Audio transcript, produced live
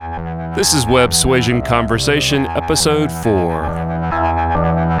This is Web Suasion Conversation, Episode 4.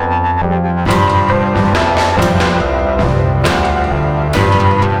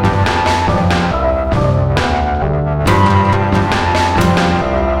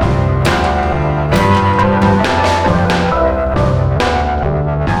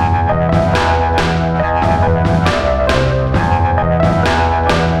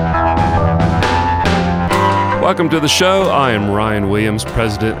 Welcome to the show. I am Ryan Williams,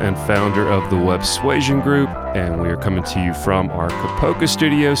 president and founder of the Web Suasion Group, and we are coming to you from our Kapoka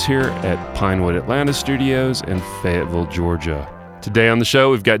studios here at Pinewood Atlanta Studios in Fayetteville, Georgia. Today on the show,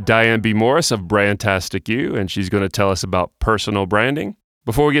 we've got Diane B. Morris of Brandtastic U, and she's going to tell us about personal branding.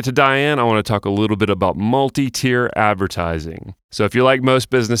 Before we get to Diane, I want to talk a little bit about multi-tier advertising. So if you're like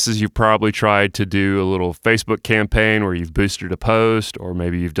most businesses, you've probably tried to do a little Facebook campaign where you've boosted a post, or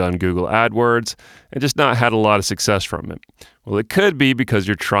maybe you've done Google AdWords and just not had a lot of success from it. Well, it could be because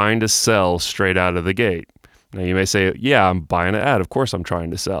you're trying to sell straight out of the gate. Now you may say, yeah, I'm buying an ad. Of course I'm trying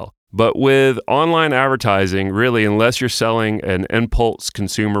to sell. But with online advertising, really, unless you're selling an impulse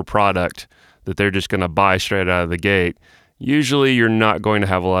consumer product that they're just going to buy straight out of the gate, usually you're not going to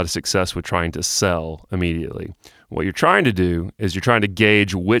have a lot of success with trying to sell immediately. What you're trying to do is you're trying to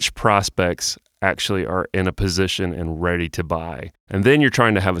gauge which prospects actually are in a position and ready to buy. And then you're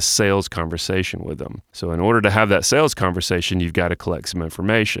trying to have a sales conversation with them. So in order to have that sales conversation, you've got to collect some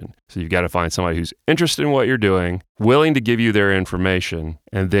information. So you've got to find somebody who's interested in what you're doing, willing to give you their information,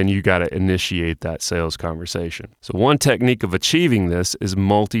 and then you got to initiate that sales conversation. So one technique of achieving this is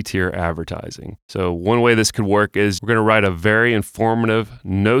multi-tier advertising. So one way this could work is we're going to write a very informative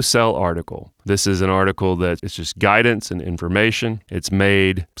no-sell article. This is an article that is just guidance and information. It's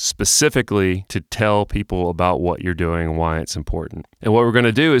made specifically to tell people about what you're doing and why it's important. And what we're going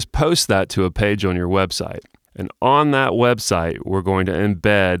to do is post that to a page on your website. And on that website, we're going to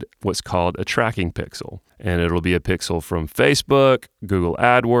embed what's called a tracking pixel. And it'll be a pixel from Facebook, Google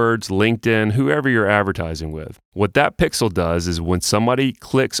AdWords, LinkedIn, whoever you're advertising with. What that pixel does is when somebody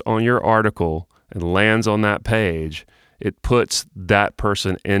clicks on your article and lands on that page, it puts that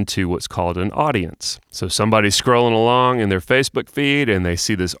person into what's called an audience. So somebody's scrolling along in their Facebook feed and they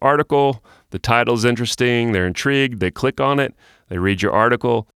see this article, the title's interesting, they're intrigued, they click on it, they read your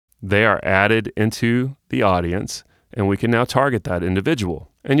article, they are added into the audience, and we can now target that individual.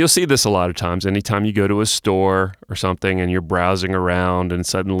 And you'll see this a lot of times. Anytime you go to a store or something and you're browsing around and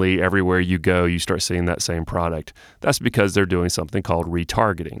suddenly everywhere you go, you start seeing that same product. That's because they're doing something called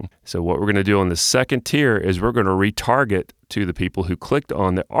retargeting. So what we're going to do on the second tier is we're going to retarget to the people who clicked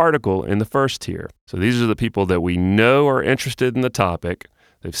on the article in the first tier. So these are the people that we know are interested in the topic.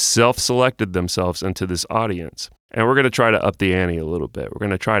 They've self-selected themselves into this audience. And we're going to try to up the ante a little bit. We're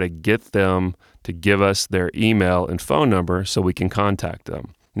going to try to get them to give us their email and phone number so we can contact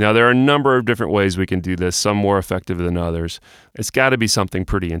them. Now, there are a number of different ways we can do this, some more effective than others. It's got to be something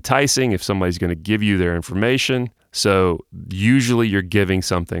pretty enticing if somebody's going to give you their information. So usually you're giving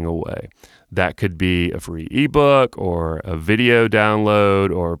something away. That could be a free ebook or a video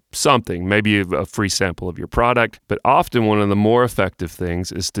download or something, maybe a free sample of your product. But often one of the more effective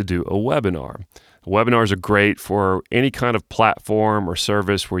things is to do a webinar. Webinars are great for any kind of platform or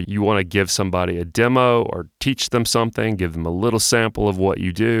service where you want to give somebody a demo or teach them something, give them a little sample of what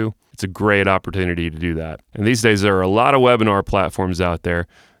you do. It's a great opportunity to do that. And these days, there are a lot of webinar platforms out there.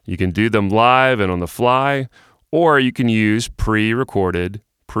 You can do them live and on the fly, or you can use pre-recorded,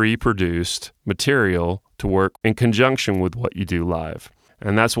 pre-produced material to work in conjunction with what you do live.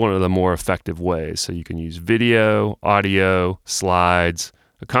 And that's one of the more effective ways. So you can use video, audio, slides,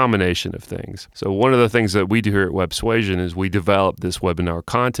 a combination of things. So one of the things that we do here at Web Suasion is we develop this webinar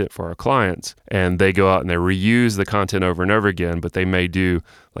content for our clients, and they go out and they reuse the content over and over again, but they may do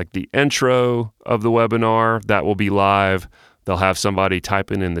like the intro of the webinar, that will be live. They'll have somebody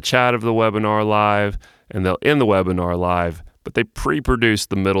typing in the chat of the webinar live, and they'll end the webinar live, but they pre-produce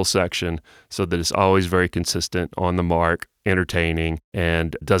the middle section so that it's always very consistent, on the mark, entertaining,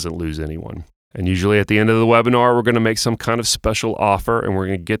 and doesn't lose anyone. And usually at the end of the webinar, we're going to make some kind of special offer, and we're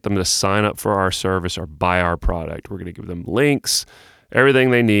going to get them to sign up for our service or buy our product. We're going to give them links,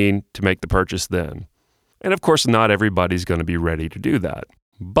 everything they need to make the purchase then. And of course, not everybody's going to be ready to do that.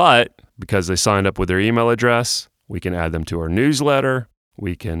 But because they signed up with their email address, we can add them to our newsletter.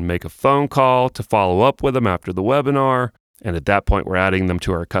 We can make a phone call to follow up with them after the webinar. And at that point, we're adding them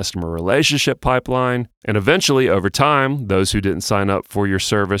to our customer relationship pipeline. And eventually, over time, those who didn't sign up for your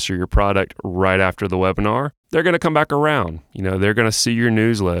service or your product right after the webinar, they're going to come back around. They're going to see your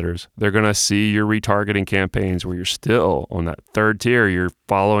newsletters. They're going to see your retargeting campaigns where you're still on that third tier. You're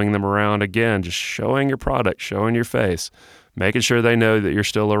following them around again, just showing your product, showing your face. making sure they know that you're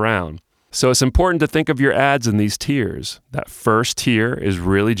still around. So it's important to think of your ads in these tiers. That first tier is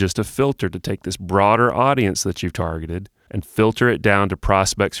really just a filter to take this broader audience that you've targeted and filter it down to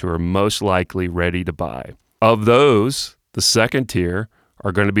prospects who are most likely ready to buy. Of those, the second tier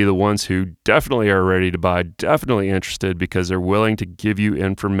are going to be the ones who definitely are ready to buy, definitely interested because they're willing to give you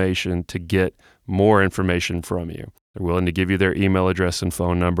information to get more information from you. They're willing to give you their email address and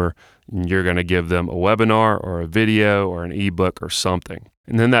phone number, and you're going to give them a webinar or a video or an ebook or something.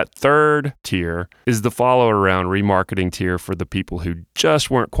 And then that third tier is the follow-around remarketing tier for the people who just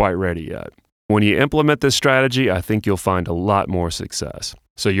weren't quite ready yet. When you implement this strategy, I think you'll find a lot more success.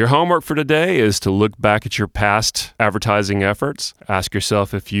 So your homework for today is to look back at your past advertising efforts. Ask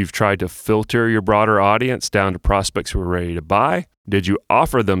yourself if you've tried to filter your broader audience down to prospects who are ready to buy. Did you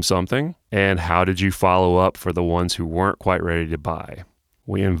offer them something? And how did you follow up for the ones who weren't quite ready to buy?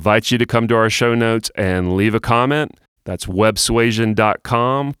 We invite you to come to our show notes and leave a comment. That's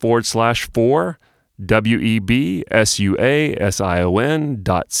websuasion.com/4,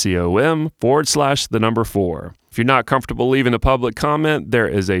 websuasion.com/4. If you're not comfortable leaving a public comment, there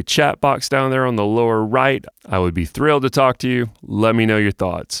is a chat box down there on the lower right. I would be thrilled to talk to you. Let me know your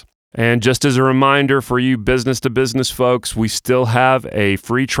thoughts. And just as a reminder for you business-to-business folks, we still have a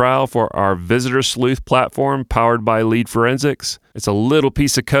free trial for our Visitor Sleuth platform powered by Lead Forensics. It's a little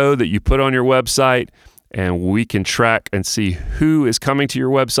piece of code that you put on your website, and we can track and see who is coming to your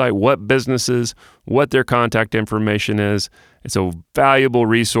website, what businesses, what their contact information is. It's a valuable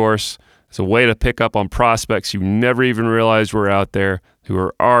resource. It's a way to pick up on prospects you never even realized were out there who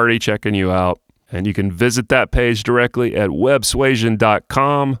are already checking you out. And you can visit that page directly at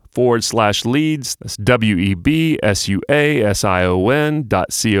websuasion.com/leads. That's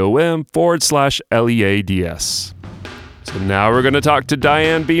websuasion.com/leads. So now we're going to talk to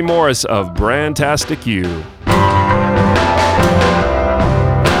Diane B. Morris of Brandtastic U.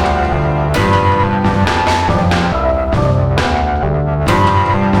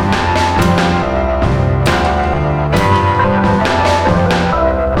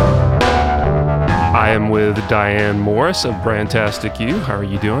 I am with Diane Morris of Brandtastic U. How are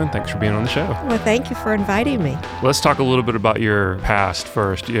you doing? Thanks for being on the show. Well, thank you for inviting me. Let's talk a little bit about your past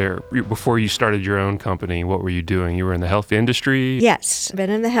first. Before you started your own company, what were you doing? You were in the health industry? Yes, been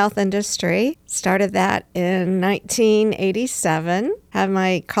in the health industry. Started that in 1987. Have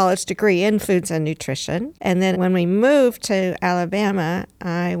my college degree in foods and nutrition. And then when we moved to Alabama,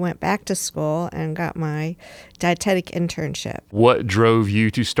 I went back to school and got my dietetic internship. What drove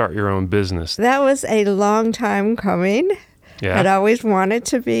you to start your own business? That was a long time coming. Yeah. I'd always wanted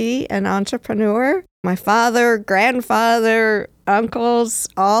to be an entrepreneur. My father, grandfather, uncles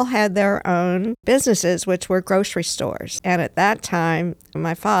all had their own businesses, which were grocery stores. And at that time,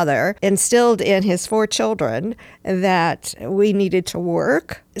 my father instilled in his 4 children that we needed to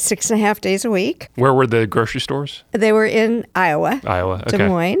work 6.5 days a week. Where were the grocery stores? They were in Iowa, Okay. Des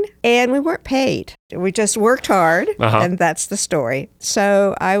Moines, and we weren't paid. We just worked hard, and that's the story.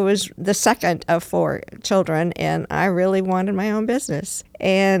 So I was the second of 4 children, and I really wanted my own business.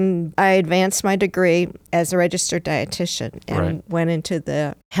 And I advanced my degree as a registered dietitian and went into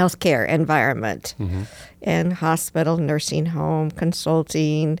the healthcare environment and hospital, nursing home,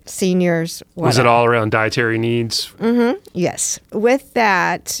 consulting, seniors. Was it all around dietary needs? Yes. With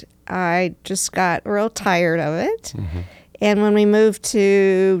that, I just got real tired of it. And when we moved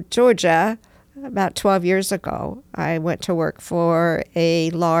to Georgia, about 12 years ago, I went to work for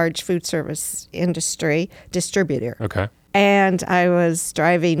a large food service industry distributor. Okay. And I was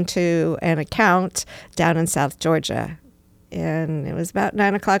driving to an account down in South Georgia. And it was about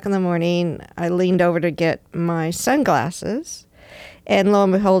 9 o'clock in the morning. I leaned over to get my sunglasses. And lo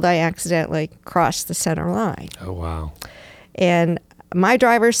and behold, I accidentally crossed the center line. Oh, wow. And my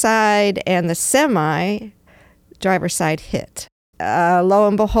driver's side and the semi driver's side hit. Lo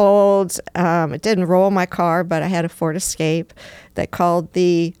and behold, it didn't roll my car, but I had a Ford Escape that called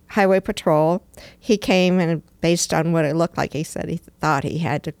the highway patrol. He came, and based on what it looked like, he said he thought he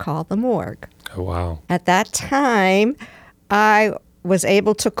had to call the morgue. Oh, wow. At that time, I was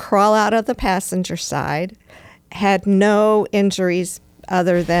able to crawl out of the passenger side, had no injuries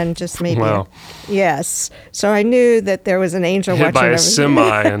other than just maybe. Wow. Yes. So I knew that there was an angel Hit watching by a everything.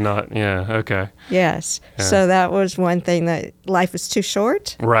 semi and not, okay. Yes. Yeah. So that was one thing, that life is too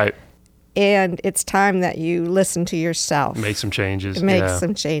short. Right. And it's time that you listen to yourself. Make some changes. Make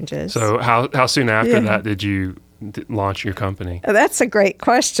some changes. So how soon after that did you launch your company? That's a great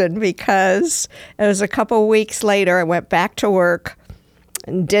question, because it was a couple weeks later I went back to work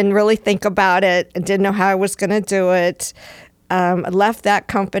and didn't really think about it and didn't know how I was going to do it. I left that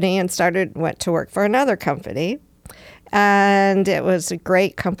company and went to work for another company. And it was a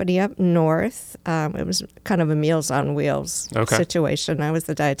great company up north. It was kind of a Meals on Wheels situation. I was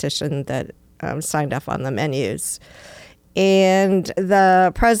the dietitian that signed up on the menus. And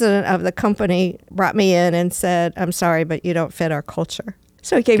the president of the company brought me in and said, "I'm sorry, but you don't fit our culture."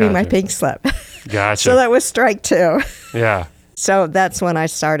 So he gave me my pink slip. Gotcha. So that was strike two. Yeah. So that's when I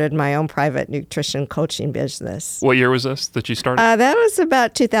started my own private nutrition coaching business. What year was this that you started? That was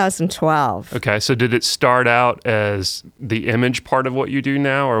about 2012. Okay. So did it start out as the image part of what you do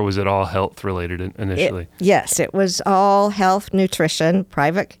now, or was it all health related initially? Yes, it was all health, nutrition,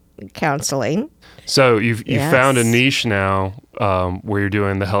 private counseling. So you've found a niche now where you're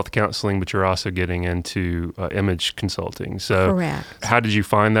doing the health counseling, but you're also getting into image consulting. So correct. How did you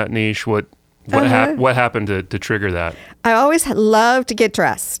find that niche? What happened to trigger that? I always love to get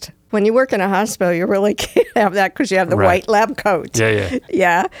dressed. When you work in a hospital, you really can't have that because you have the white lab coat.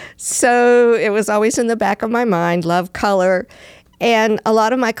 Yeah. So it was always in the back of my mind, love color. And a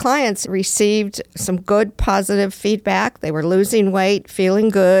lot of my clients received some good positive feedback. They were losing weight, feeling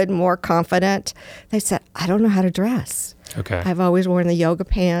good, more confident. They said, "I don't know how to dress." Okay. I've always worn the yoga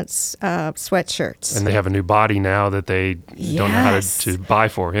pants, sweatshirts. And they have a new body now that they don't know how to buy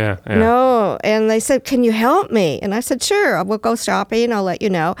for. Yeah. No. And they said, "Can you help me?" And I said, "Sure, we'll go shopping. I'll let you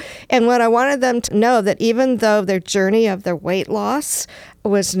know." And what I wanted them to know that even though their journey of their weight loss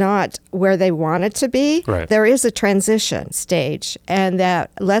was not where they wanted to be, there is a transition stage, and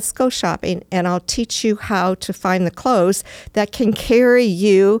that let's go shopping and I'll teach you how to find the clothes that can carry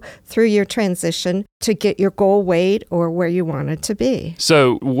you through your transition to get your goal weight or where you want it to be.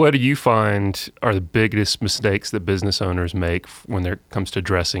 So what do you find are the biggest mistakes that business owners make when it comes to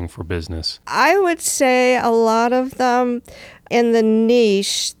dressing for business? I would say a lot of them in the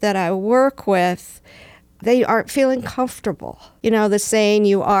niche that I work with, they aren't feeling comfortable. You know, the saying,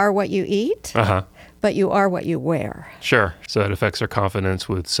 you are what you eat, but you are what you wear. Sure. So it affects their confidence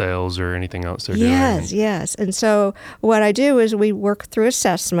with sales or anything else they're doing. Yes. And so what I do is we work through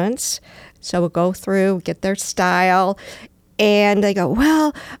assessments. So we'll go through, get their style, and they go,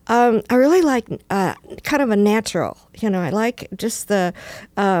 "Well, I really like kind of a natural. You know, I like just the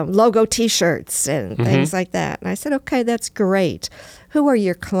logo T-shirts and things like that." And I said, "Okay, that's great. Who are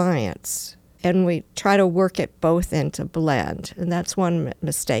your clients?" And we try to work it both into blend. And that's one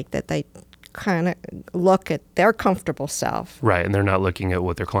mistake, that they kind of look at their comfortable self. Right. And they're not looking at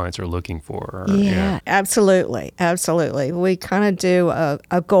what their clients are looking for. Absolutely. We kind of do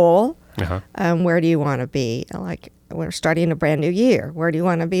a goal. Where do you want to be? Like, we're starting a brand new year. Where do you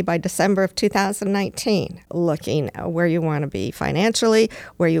want to be by December of 2019? Looking at where you want to be financially,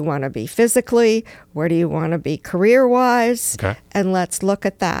 where you want to be physically, where do you want to be career-wise? And let's look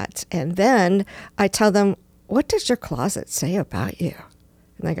at that. And then I tell them, "What does your closet say about you?"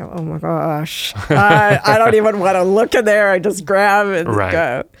 And they go, "Oh my gosh, I don't even want to look in there. I just grab and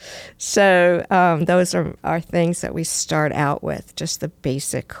go." So those are things that we start out with, just the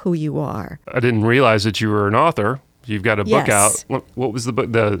basic who you are. I didn't realize that you were an author. You've got a book out. What was the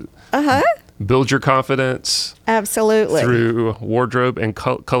book? Build Your Confidence. Absolutely. Through Wardrobe and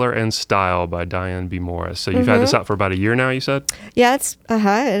Color and Style by Diane B. Morris. So you've had this out for about a year now, you said? Yeah,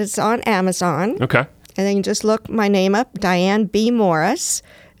 it's on Amazon. Okay. And then you just look my name up, Diane B. Morris.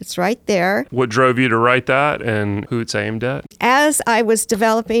 It's right there. What drove you to write that and who it's aimed at? As I was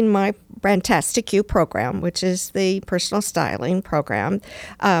developing my Brandtastic You program, which is the personal styling program,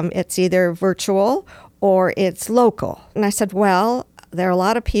 it's either virtual or it's local. And I said, well, there are a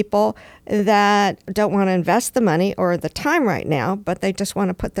lot of people that don't want to invest the money or the time right now, but they just want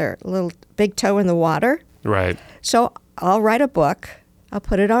to put their little big toe in the water. Right. So I'll write a book. I'll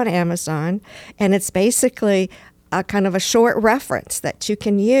put it on Amazon, and it's basically a kind of a short reference that you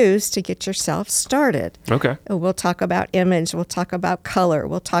can use to get yourself started. Okay. We'll talk about image. We'll talk about color.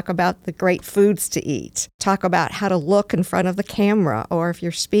 We'll talk about the great foods to eat. Talk about how to look in front of the camera, or if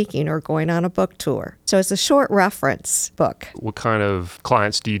you're speaking or going on a book tour. So it's a short reference book. What kind of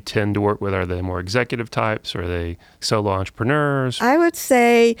clients do you tend to work with? Are they more executive types? Or are they solo entrepreneurs? I would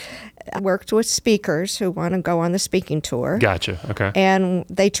say I worked with speakers who want to go on the speaking tour. Gotcha. Okay. And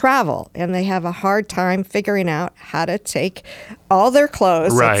they travel, and they have a hard time figuring out how to take all their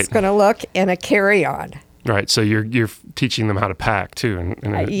clothes that's going to look in a carry-on. Right. So you're teaching them how to pack too,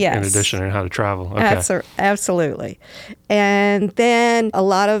 in addition, and how to travel. Okay. Absolutely. And then a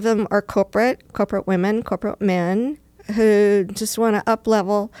lot of them are corporate women, corporate men, who just want to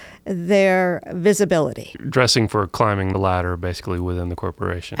up-level their visibility. Dressing for climbing the ladder, basically, within the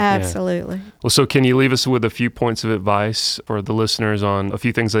corporation. Absolutely. Yeah. Well, so can you leave us with a few points of advice for the listeners on a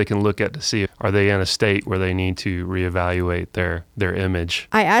few things they can look at to see, are they in a state where they need to reevaluate their image?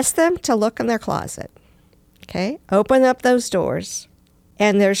 I ask them to look in their closet. Okay, open up those doors,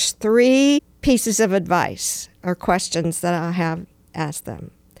 and there's 3 pieces of advice or questions that I'll have asked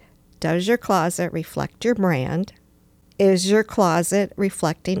them. Does your closet reflect your brand? Is your closet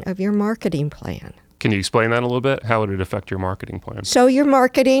reflecting of your marketing plan? Can you explain that a little bit? How would it affect your marketing plan? So your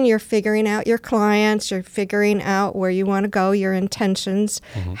marketing, you're figuring out your clients, you're figuring out where you want to go, your intentions,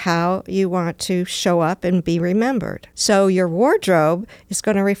 how you want to show up and be remembered. So your wardrobe is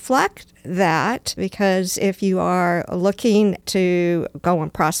going to reflect that, because if you are looking to go on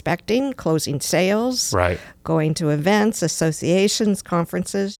prospecting, closing sales, Right. going to events, associations,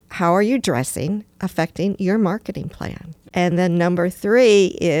 conferences, how are you dressing affecting your marketing plan? And then number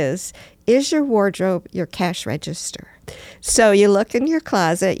 3 is your wardrobe your cash register? So you look in your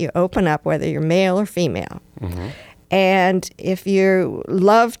closet, you open up, whether you're male or female. And if you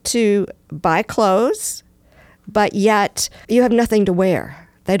love to buy clothes, but yet you have nothing to wear,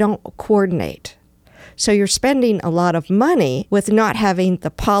 they don't coordinate. So you're spending a lot of money with not having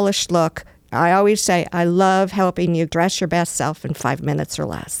the polished look. I always say, I love helping you dress your best self in 5 minutes or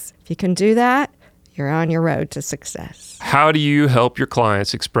less. If you can do that, you're on your road to success. How do you help your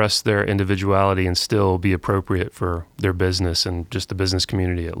clients express their individuality and still be appropriate for their business and just the business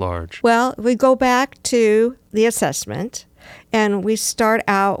community at large? Well, we go back to the assessment, and we start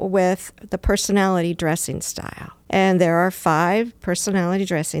out with the personality dressing style. And there are 5 personality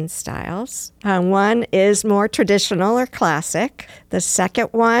dressing styles. One is more traditional or classic. The second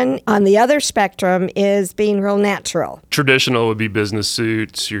one on the other spectrum is being real natural. Traditional would be business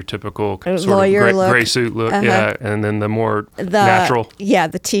suits, your typical sort lawyer of look. gray suit look. Yeah. And then the more natural Yeah,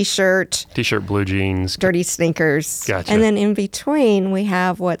 the T-shirt, blue jeans. dirty sneakers. Gotcha. And then in between, we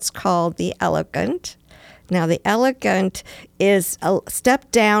have what's called the elegant. Now, the elegant is a step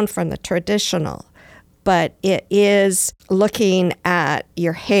down from the traditional, but it is looking at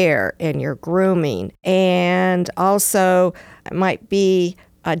your hair and your grooming, and also it might be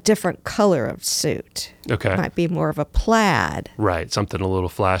a different color of suit. Okay. It might be more of a plaid. Right. Something a little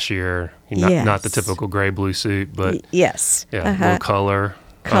flashier. Not the typical gray blue suit, but Yes. a little color.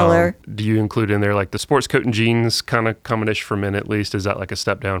 Do you include in there like the sports coat and jeans kind of common-ish for men at least? Is that like a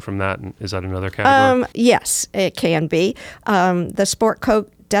step down from that? And is that another category? Yes, it can be. The sport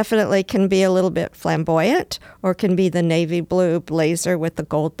coat definitely can be a little bit flamboyant, or can be the navy blue blazer with the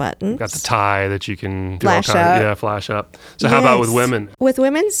gold buttons. Got the tie that you can do Flash all kinds up. flash up. So how about with women? With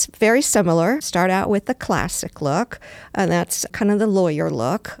women's, very similar. Start out with the classic look, and that's kind of the lawyer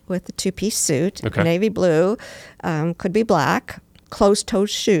look with the 2-piece suit, navy blue, could be black, closed-toe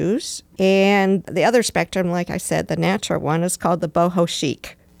shoes. And the other spectrum, like I said, the natural one is called the boho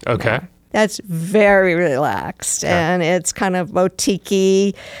chic. Okay. That's very relaxed, and it's kind of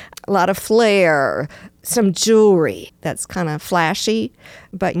boutique-y, a lot of flair, some jewelry that's kind of flashy,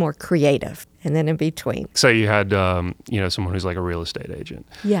 but more creative. And then in between. So you had, someone who's like a real estate agent.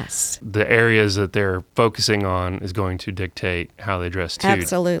 Yes. The areas that they're focusing on is going to dictate how they dress too.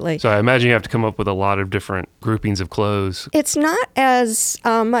 Absolutely. So I imagine you have to come up with a lot of different groupings of clothes. It's not as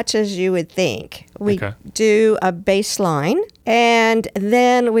much as you would think. We do a baseline, and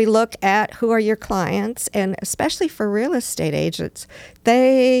then we look at who are your clients, and especially for real estate agents,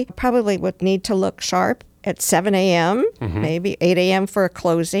 they probably would need to look sharp at 7 a.m., maybe 8 a.m. for a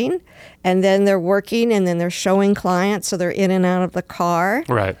closing, and then they're working, and then they're showing clients, so they're in and out of the car.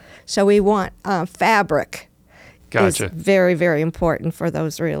 Right. So we want fabric. Gotcha. Is very, very important for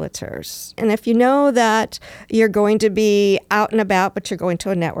those realtors. And if you know that you're going to be out and about, but you're going to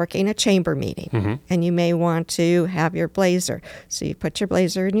a chamber meeting, and you may want to have your blazer. So you put your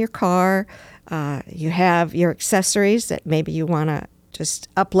blazer in your car. You have your accessories that maybe you want to just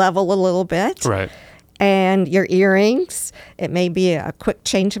up-level a little bit. Right. And your earrings, it may be a quick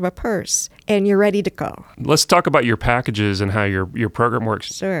change of a purse, and you're ready to go. Let's talk about your packages and how your program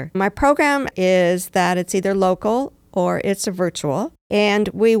works. Sure. My program is that it's either local or it's a virtual, and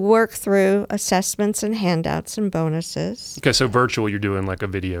we work through assessments and handouts and bonuses. Okay, so virtual, you're doing like a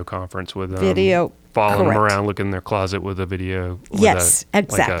video conference with them. Video, following correct. them around, looking in their closet with a video. Yes,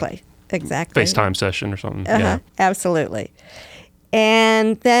 exactly. Exactly. FaceTime session or something. Absolutely.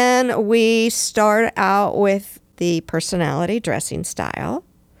 And then we start out with the personality dressing style.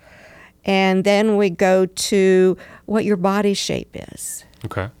 And then we go to what your body shape is.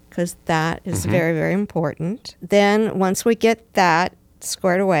 Okay. Because that is very, very important. Then once we get that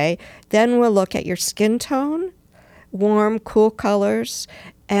squared away, then we'll look at your skin tone, warm, cool colors,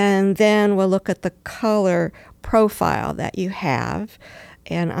 and then we'll look at the color profile that you have.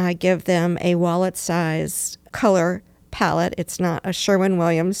 And I give them a wallet-sized color palette. It's not a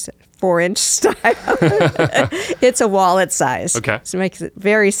Sherwin-Williams 4-inch style. It's a wallet size. Okay. So it makes it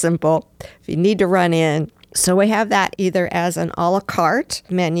very simple. If you need to run in, So we have that either as an a la carte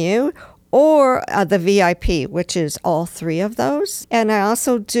menu or the VIP, which is all three of those. And I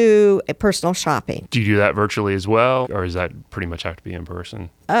also do a personal shopping. Do you do that virtually as well, or does that pretty much have to be in person?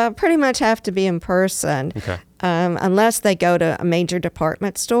 Pretty much have to be in person. Okay. Unless they go to major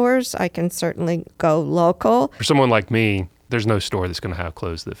department stores, I can certainly go local. For someone like me, there's no store that's going to have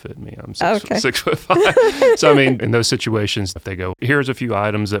clothes that fit me. I'm 6'5". So, I mean, in those situations, if they go, here's a few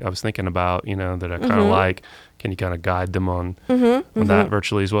items that I was thinking about, that I kind of like, can you kind of guide them on that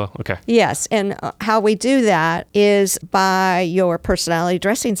virtually as well? Okay. Yes. And how we do that is by your personality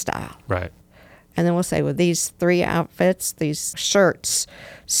dressing style. Right. And then we'll say, well, these 3 outfits, these shirts,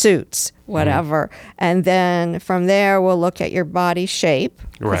 suits, whatever. And then from there, we'll look at your body shape,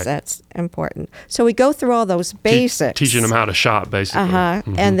 because that's important. So we go through all those basics. Teaching them how to shop, basically.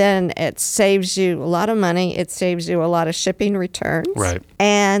 And then it saves you a lot of money. It saves you a lot of shipping returns. Right.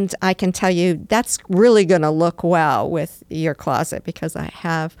 And I can tell you that's really going to look well with your closet, because I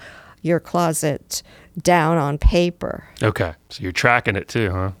have your closet down on paper. Okay. So you're tracking it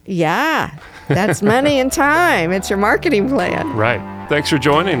too, huh? Yeah. That's money and time. It's your marketing plan. Right. Thanks for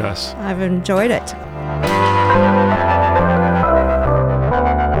joining us. I've enjoyed it.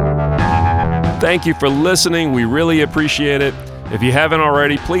 Thank you for listening. We really appreciate it. If you haven't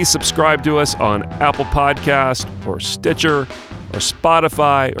already, please subscribe to us on Apple Podcast or Stitcher or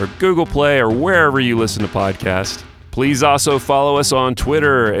Spotify or Google Play or wherever you listen to podcasts. Please also follow us on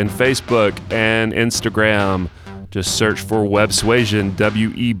Twitter and Facebook and Instagram. Just search for Websuasion,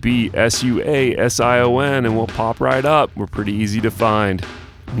 WEBSUASION, and we'll pop right up. We're pretty easy to find.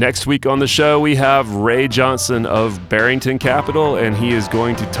 Next week on the show, we have Ray Johnson of Barrington Capital, and he is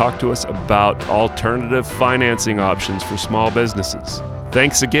going to talk to us about alternative financing options for small businesses.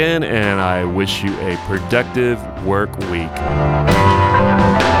 Thanks again, and I wish you a productive work week.